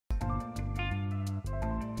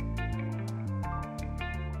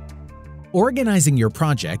Organizing your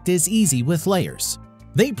project is easy with layers.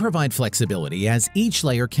 They provide flexibility as each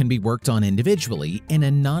layer can be worked on individually in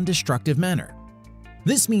a non-destructive manner.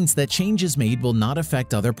 This means that changes made will not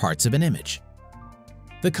affect other parts of an image.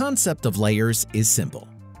 The concept of layers is simple.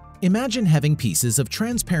 Imagine having pieces of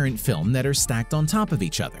transparent film that are stacked on top of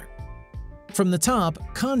each other. From the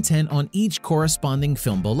top, content on each corresponding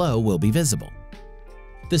film below will be visible.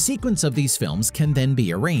 The sequence of these films can then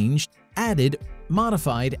be arranged, added,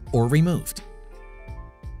 modified, or removed.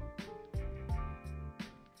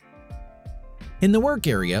 In the work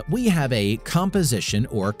area, we have a composition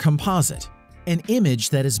or composite, an image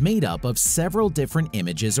that is made up of several different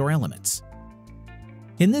images or elements.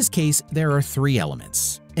 In this case, there are three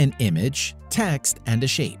elements: an image, text, and a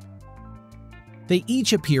shape. They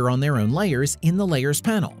each appear on their own layers in the Layers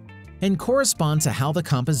panel and correspond to how the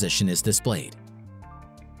composition is displayed.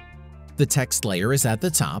 The text layer is at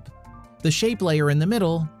the top, the shape layer in the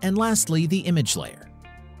middle, and lastly, the image layer.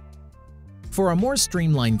 For a more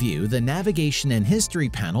streamlined view, the navigation and history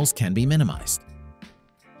panels can be minimized.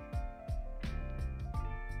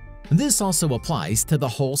 This also applies to the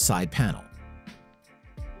whole side panel.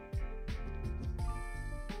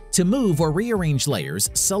 To move or rearrange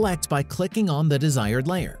layers, select by clicking on the desired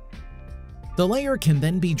layer. The layer can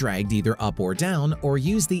then be dragged either up or down, or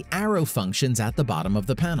use the arrow functions at the bottom of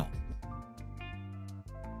the panel.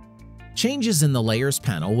 Changes in the Layers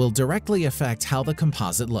panel will directly affect how the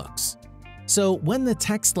composite looks. So when the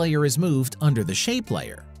text layer is moved under the shape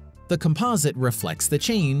layer, the composite reflects the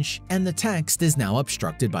change and the text is now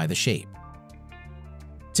obstructed by the shape.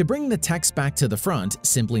 To bring the text back to the front,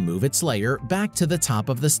 simply move its layer back to the top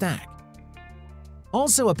of the stack.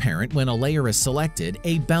 Also apparent when a layer is selected,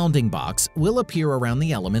 a bounding box will appear around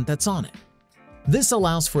the element that's on it. This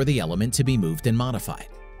allows for the element to be moved and modified.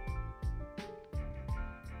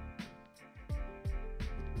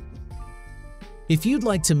 If you'd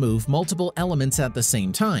like to move multiple elements at the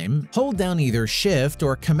same time, hold down either Shift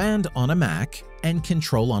or Command on a Mac and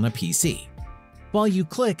Control on a PC. While you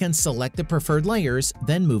click and select the preferred layers,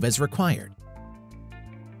 then move as required.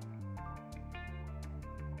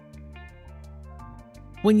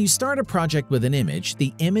 When you start a project with an image,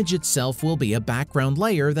 the image itself will be a background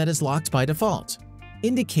layer that is locked by default,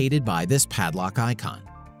 indicated by this padlock icon.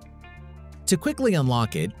 To quickly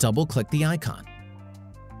unlock it, double-click the icon.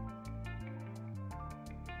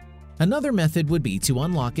 Another method would be to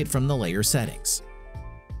unlock it from the layer settings.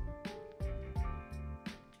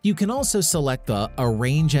 You can also select the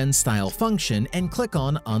Arrange and Style function and click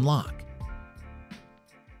on Unlock.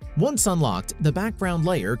 Once unlocked, the background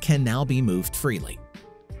layer can now be moved freely.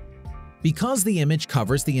 Because the image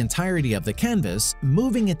covers the entirety of the canvas,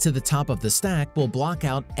 moving it to the top of the stack will block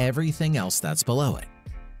out everything else that's below it.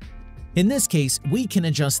 In this case, we can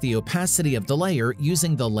adjust the opacity of the layer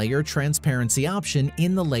using the Layer Transparency option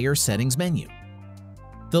in the Layer Settings menu.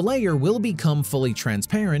 The layer will become fully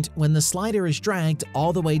transparent when the slider is dragged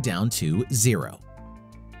all the way down to 0.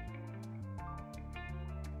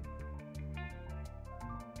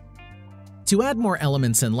 To add more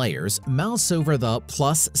elements and layers, mouse over the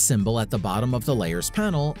plus symbol at the bottom of the Layers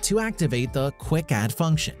panel to activate the Quick Add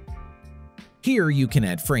function. Here you can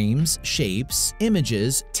add frames, shapes,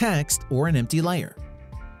 images, text, or an empty layer.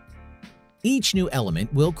 Each new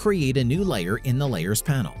element will create a new layer in the Layers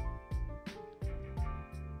panel.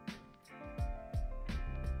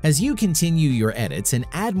 As you continue your edits and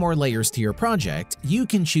add more layers to your project, you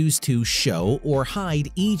can choose to show or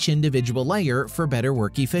hide each individual layer for better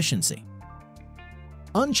work efficiency.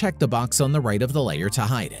 Uncheck the box on the right of the layer to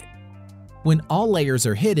hide it. When all layers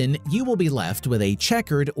are hidden, you will be left with a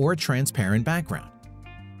checkered or transparent background.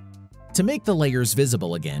 To make the layers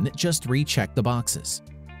visible again, just recheck the boxes.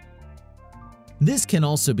 This can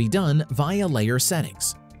also be done via Layer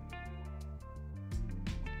Settings.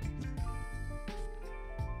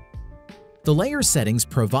 The Layer Settings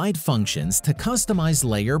provide functions to customize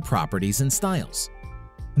layer properties and styles.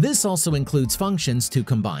 This also includes functions to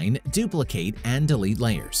combine, duplicate, and delete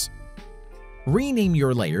layers. Rename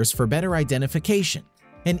your layers for better identification,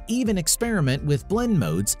 and even experiment with blend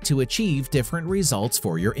modes to achieve different results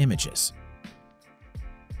for your images.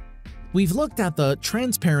 We've looked at the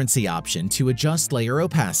Transparency option to adjust layer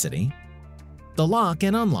opacity, the Lock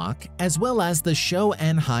and Unlock, as well as the Show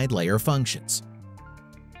and Hide layer functions.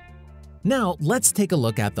 Now let's take a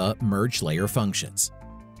look at the Merge layer functions.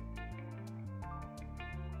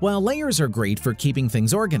 While layers are great for keeping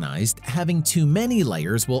things organized, having too many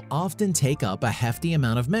layers will often take up a hefty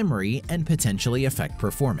amount of memory and potentially affect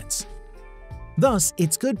performance. Thus,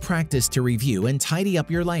 it's good practice to review and tidy up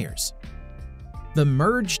your layers. The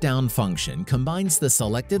Merge Down function combines the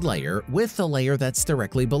selected layer with the layer that's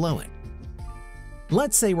directly below it.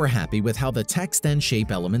 Let's say we're happy with how the text and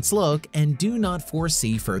shape elements look and do not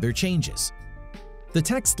foresee further changes. The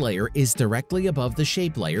text layer is directly above the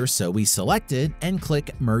shape layer, so we select it and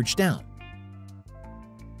click Merge Down.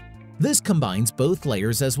 This combines both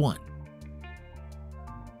layers as one.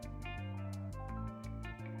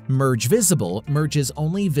 Merge Visible merges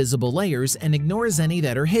only visible layers and ignores any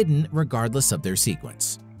that are hidden regardless of their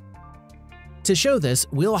sequence. To show this,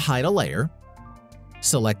 we'll hide a layer,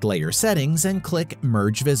 select Layer Settings, and click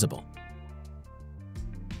Merge Visible.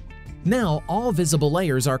 Now all visible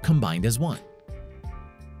layers are combined as one.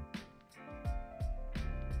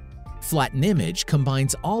 Flatten Image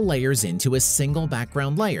combines all layers into a single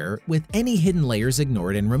background layer, with any hidden layers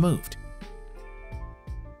ignored and removed.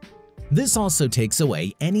 This also takes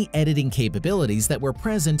away any editing capabilities that were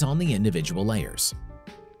present on the individual layers.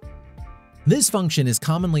 This function is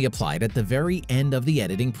commonly applied at the very end of the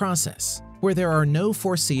editing process, where there are no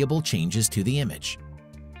foreseeable changes to the image.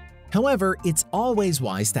 However, it's always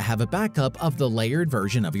wise to have a backup of the layered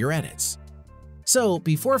version of your edits. So,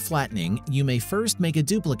 before flattening, you may first make a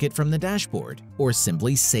duplicate from the dashboard, or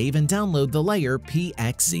simply save and download the layer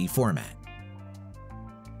PXZ format.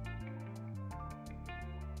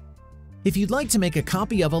 If you'd like to make a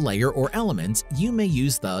copy of a layer or element, you may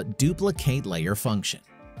use the Duplicate Layer function.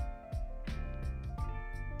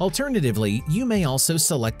 Alternatively, you may also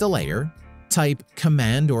select a layer, type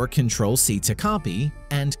Command or Control-C to copy,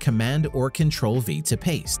 and Command or Control-V to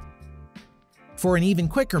paste. For an even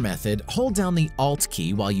quicker method, hold down the Alt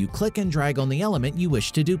key while you click and drag on the element you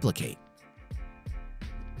wish to duplicate.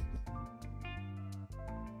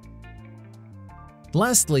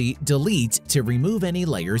 Lastly, delete to remove any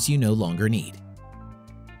layers you no longer need.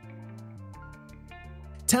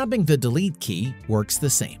 Tapping the Delete key works the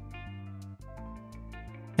same.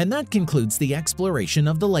 And that concludes the exploration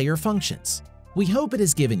of the layer functions. We hope it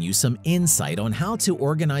has given you some insight on how to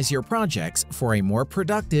organize your projects for a more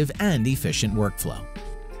productive and efficient workflow.